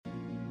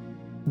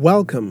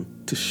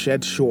Welcome to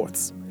Shed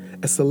Shorts,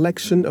 a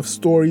selection of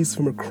stories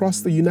from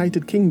across the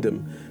United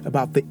Kingdom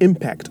about the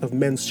impact of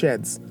men's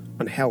sheds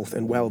on health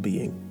and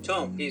well-being.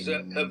 Tom, he's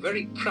a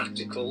very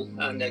practical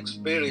and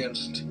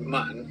experienced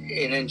man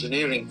in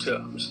engineering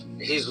terms.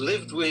 He's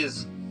lived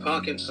with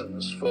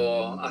Parkinsons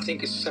for, I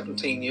think it's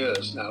 17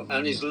 years now,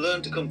 and he's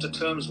learned to come to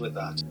terms with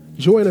that.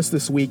 Join us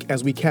this week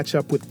as we catch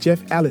up with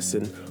Jeff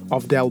Allison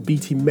of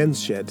Dalbeattie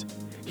Men's Shed.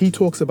 He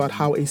talks about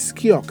how a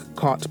skiok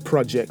cart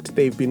project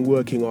they've been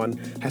working on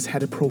has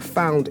had a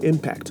profound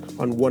impact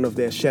on one of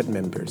their shed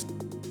members.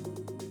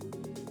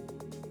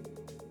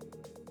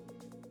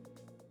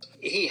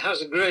 He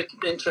has a great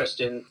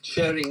interest in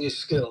sharing his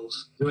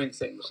skills, doing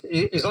things.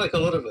 He's like a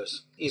lot of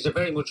us. He's a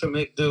very much a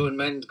make do and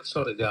mend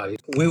sort of guy.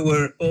 We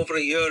were over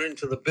a year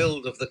into the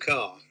build of the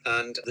car,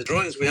 and the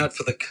drawings we had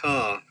for the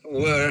car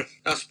were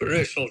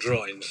aspirational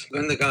drawings.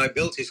 When the guy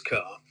built his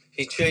car,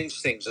 he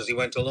changed things as he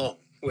went along.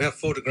 We have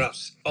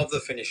photographs of the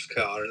finished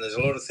car, and there's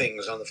a lot of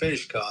things on the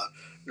finished car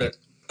that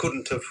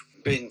couldn't have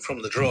been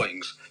from the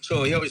drawings.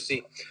 So he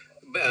obviously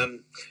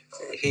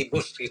he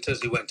busted it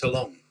as he went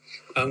along.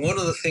 And one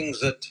of the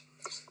things that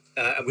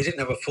we didn't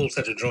have a full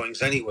set of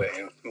drawings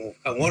anyway, and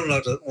one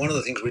of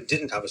the things we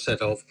didn't have a set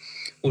of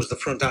was the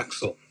front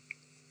axle.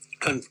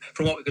 And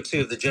from what we could see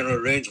of the general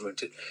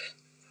arrangement,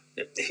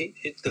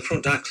 the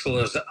front axle,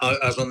 as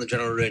on the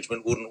general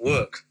arrangement, wouldn't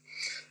work.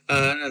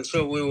 And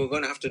so we were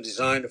going to have to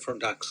design a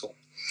front axle.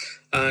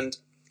 And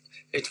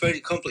it's very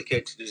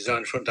complicated to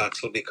design a front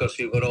axle because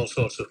you've got all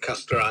sorts of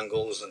caster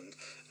angles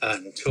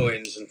and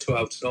toe-ins and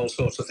toe-outs and all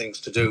sorts of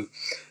things to do.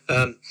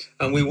 And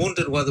we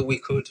wondered whether we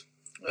could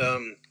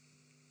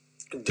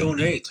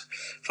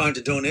find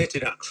a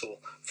donated axle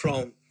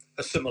from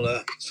a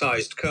similar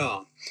sized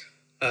car,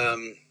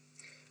 or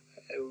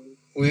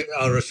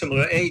a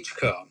similar age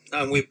car.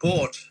 And we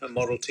bought a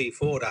Model T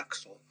Ford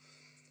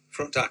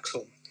front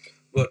axle,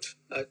 but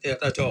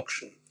at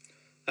auction.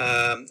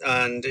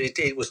 And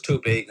it was too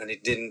big and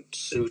it didn't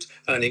suit,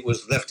 and it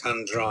was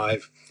left-hand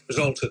drive. It was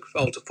alter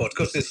put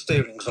because the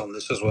steering's on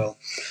this as well.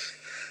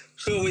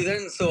 So we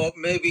then thought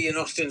maybe an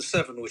Austin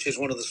 7, which is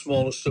one of the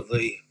smallest of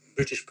the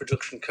British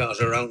production cars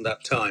around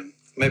that time,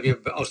 maybe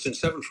an Austin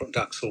 7 front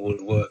axle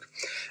would work.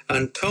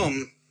 And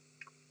Tom,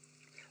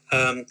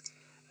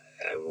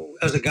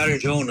 as a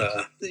garage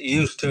owner,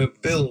 used to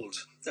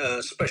build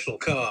special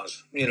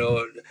cars,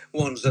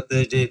 ones that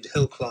they did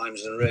hill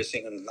climbs and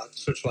racing and that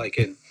such like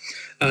in.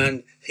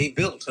 And he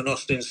built an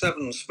Austin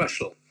 7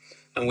 Special,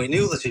 and we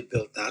knew that he'd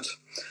built that.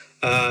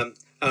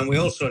 And we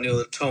also knew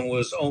that Tom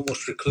was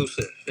almost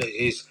reclusive.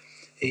 His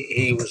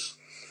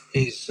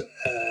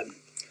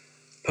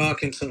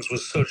Parkinson's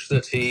was such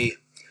that he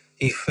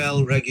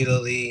fell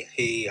regularly.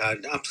 He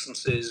had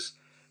absences.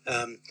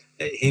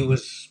 He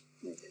was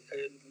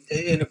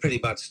in a pretty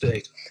bad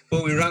state.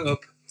 But we rang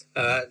up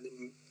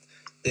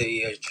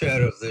the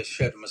chair of the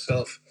shed and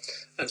myself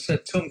and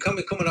said, Tom, can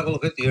we come and have a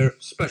look at your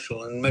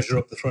special and measure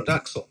up the front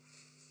axle?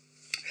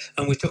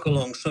 And we took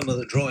along some of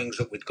the drawings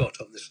that we'd got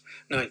of this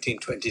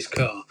 1920s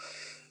car,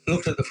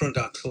 looked at the front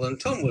axle, and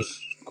Tom was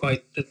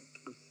quite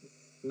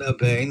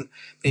urbane.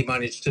 He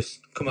managed to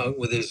come out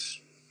with his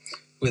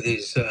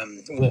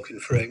walking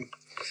frame.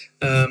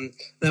 Then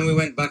we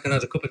went back and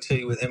had a cup of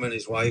tea with him and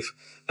his wife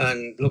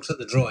and looked at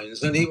the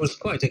drawings, and he was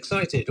quite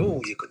excited.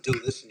 Oh, you could do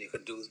this and you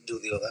could do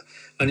the other.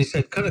 And he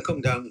said, can I come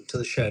down to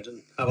the shed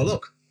and have a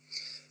look?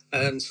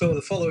 And so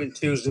the following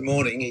Tuesday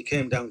morning, he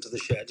came down to the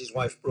shed. His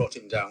wife brought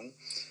him down,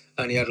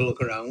 and he had a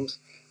look around,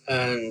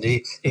 and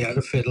he had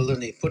a fiddle,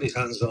 and he put his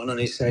hands on, and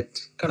he said,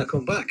 can I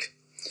come back?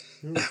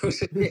 We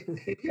said,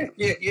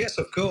 yes,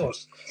 of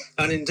course.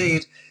 And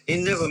indeed, he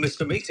never missed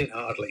a meeting,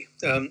 hardly.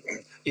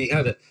 He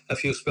had a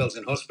few spells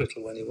in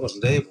hospital when he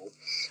wasn't able,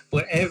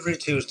 but every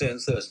Tuesday and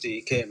Thursday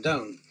he came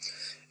down.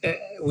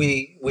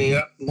 We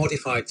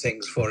modified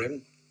things for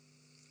him.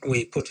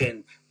 We put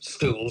in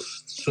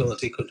stools so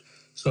that he could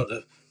sort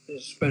of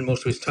spend most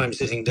of his time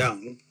sitting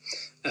down.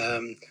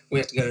 We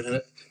had to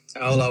get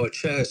all our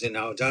chairs in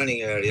our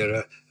dining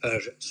area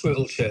are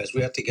swivel chairs.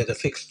 We had to get a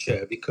fixed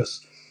chair because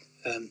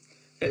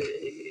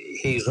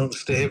he's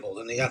unstable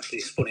and he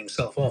actually spun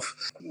himself off.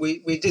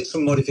 We did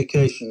some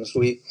modifications.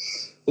 We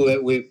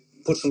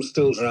put some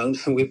stools around,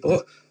 and we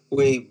bought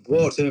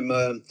him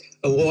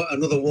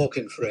another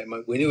walking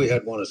frame. We knew he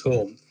had one at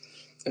home,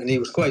 and he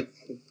was quite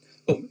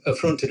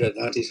affronted at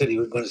that. He said he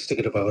was going to stick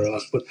it up our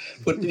arse, but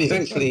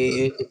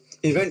eventually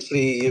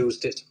he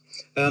used it.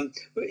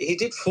 He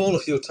did fall a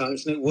few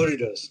times, and it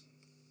worried us.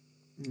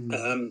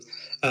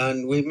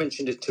 And we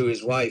mentioned it to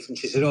his wife, and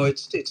she said, "Oh,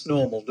 it's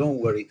normal, don't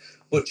worry."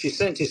 But she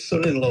sent his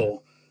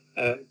son-in-law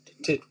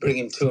to bring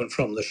him to and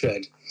from the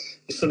shed.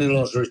 His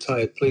son-in-law's a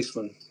retired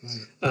policeman,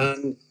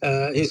 and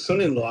his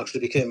son-in-law actually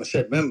became a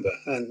shed member,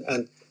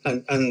 and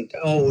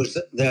always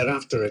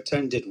thereafter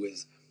attended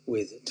with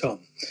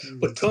Tom.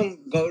 But Tom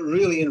got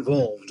really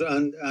involved,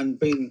 and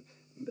being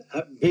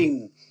a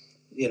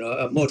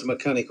motor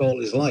mechanic all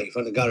his life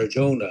and a garage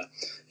owner,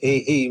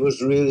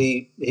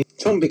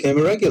 Tom became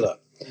a regular.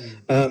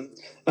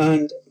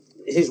 And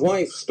his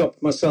wife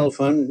stopped myself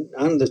and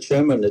the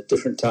chairman at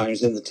different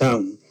times in the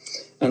town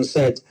and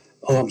said,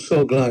 "Oh, I'm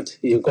so glad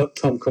you've got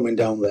Tom coming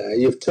down there.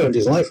 You've turned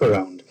his life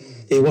around.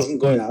 He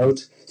wasn't going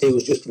out. He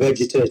was just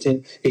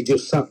vegetating. He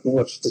just sat and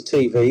watched the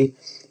TV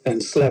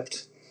and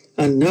slept.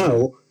 And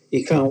now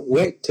he can't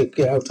wait to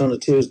get out on a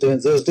Tuesday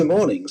and Thursday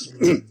mornings."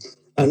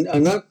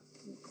 and that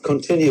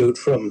continued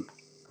from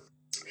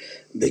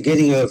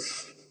beginning of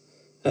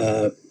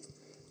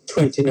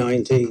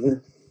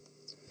 2019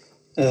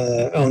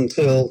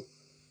 until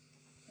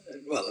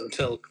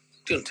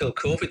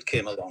COVID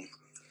came along.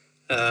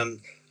 And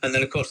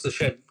then, of course, the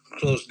shed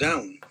closed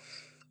down.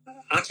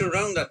 At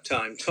around that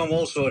time, Tom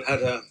also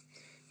had a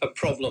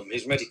problem.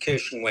 His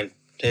medication went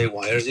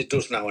haywire, as it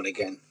does now and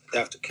again. They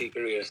have to keep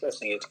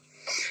reassessing it.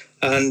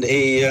 And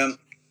he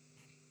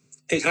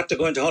had to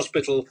go into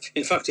hospital.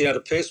 In fact, he had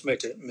a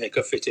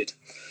pacemaker fitted.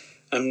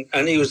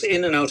 And he was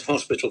in and out of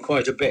hospital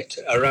quite a bit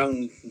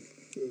around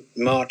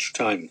March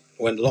time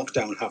when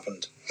lockdown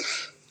happened,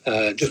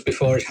 just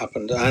before it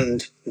happened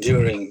and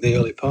during the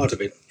early part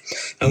of it.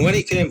 And when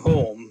he came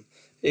home,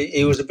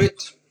 he was a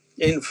bit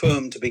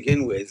infirm to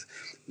begin with,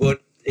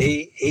 but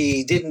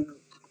he didn't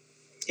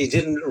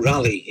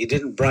rally, he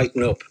didn't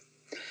brighten up.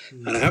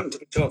 And I happened to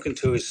be talking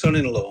to his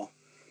son-in-law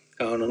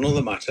on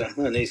another matter,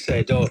 and he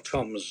said, "Oh,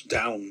 Tom's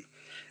down.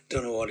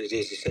 Don't know what it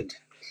is." He said,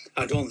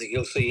 "I don't think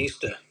he'll see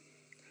Easter."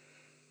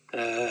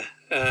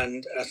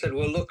 And I said,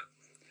 "Well, look,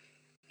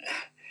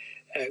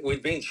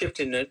 we'd been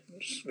shifting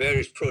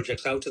various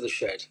projects out of the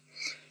shed,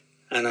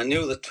 and I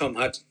knew that Tom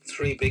had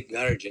 3 big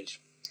garages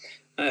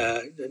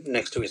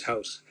next to his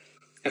house.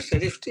 I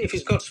said, if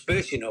he's got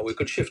space, we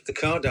could shift the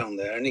car down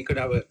there and he could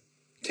have a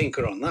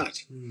tinker on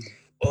that."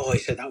 Oh, he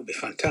said, "That would be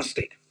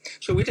fantastic."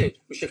 So we did.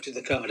 We shifted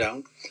the car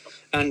down,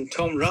 and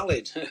Tom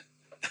rallied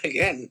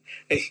again.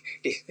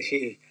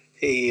 He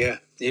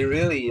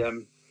really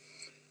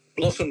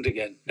blossomed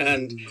again,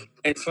 and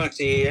in fact,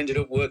 he ended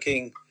up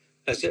working,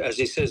 as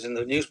he says in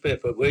the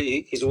newspaper, where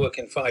he's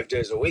working 5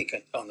 days a week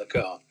on the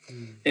car.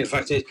 In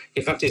fact,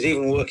 he's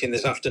even working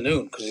this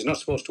afternoon because he's not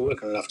supposed to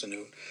work in an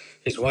afternoon.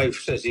 His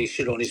wife says he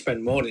should only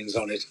spend mornings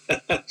on it,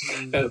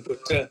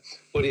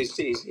 but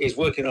he's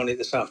working on it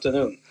this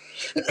afternoon.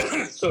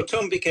 So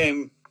Tom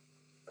became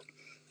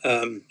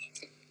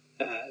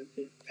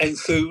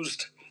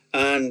enthused,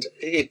 and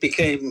it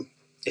became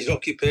his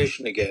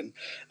occupation again.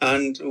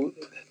 And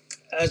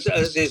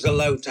as he's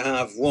allowed to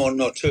have 1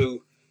 or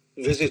 2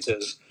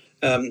 visitors,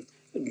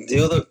 the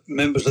other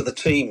members of the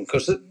team,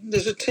 because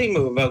there's a team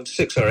of about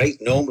 6 or 8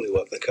 normally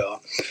work the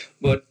car,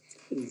 but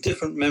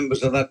different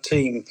members of that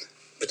team,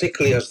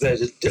 particularly as their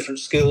different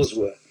skills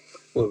were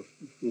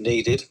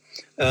needed,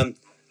 have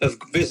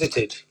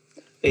visited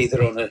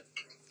either on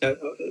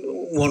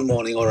one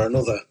morning or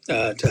another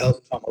to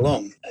help Tom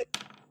along.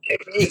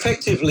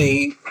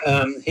 Effectively,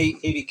 he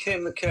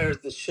became the carer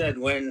of the shed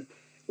when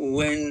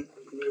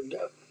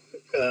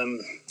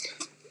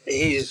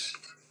his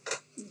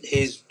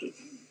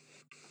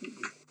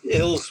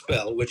ill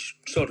spell, which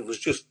sort of was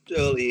just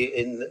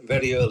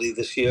very early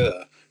this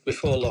year,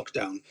 before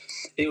lockdown,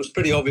 it was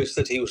pretty obvious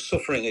that he was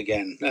suffering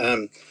again.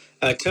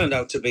 It turned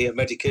out to be a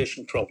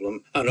medication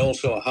problem and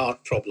also a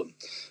heart problem,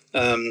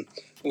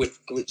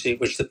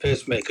 which the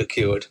pacemaker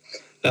cured.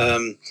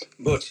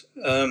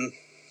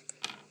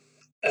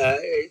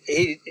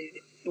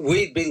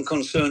 We'd been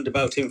concerned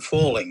about him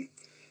falling,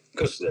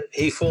 because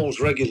he falls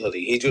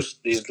regularly.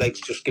 His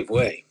legs just give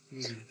way.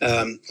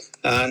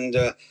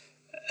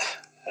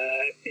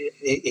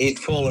 He'd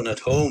fallen at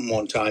home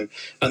one time,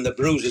 and the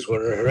bruises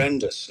were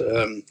horrendous,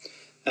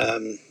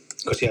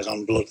 because he has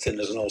on blood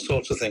thinners and all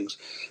sorts of things.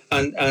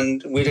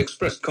 And we'd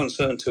expressed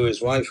concern to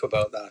his wife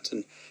about that,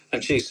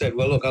 and she said,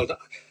 "Well, look,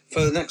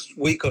 for the next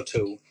week or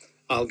 2,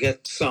 I'll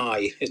get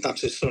Si,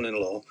 that's his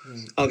son-in-law,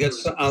 I'll get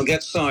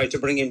Si to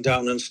bring him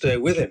down and stay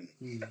with him."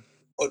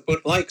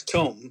 But like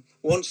Tom,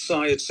 once Si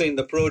had seen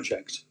the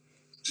project,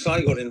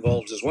 Si got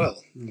involved as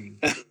well.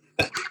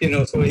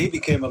 So he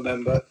became a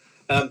member.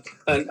 And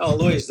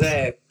although he's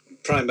there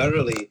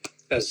primarily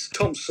as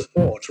Tom's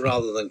support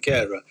rather than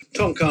carer,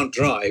 Tom can't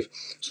drive,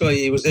 so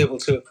he was able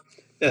to,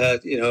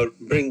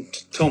 bring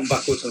Tom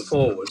backwards and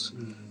forwards.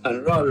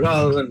 And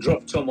rather than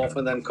drop Tom off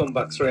and then come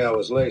back 3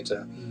 hours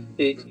later,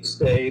 he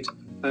stayed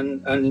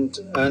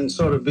and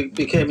sort of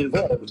became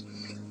involved,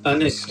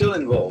 and is still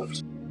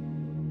involved.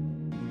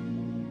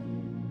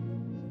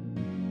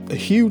 A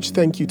huge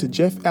thank you to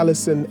Jeff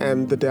Allison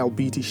and the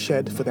Dalbeattie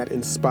Shed for that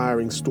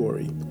inspiring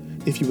story.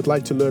 If you would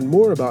like to learn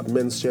more about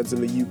men's sheds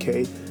in the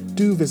UK,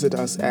 do visit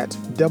us at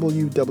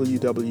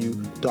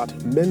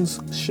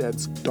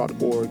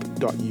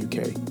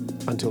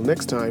www.mensheds.org.uk. Until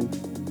next time,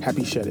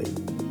 happy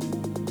shedding.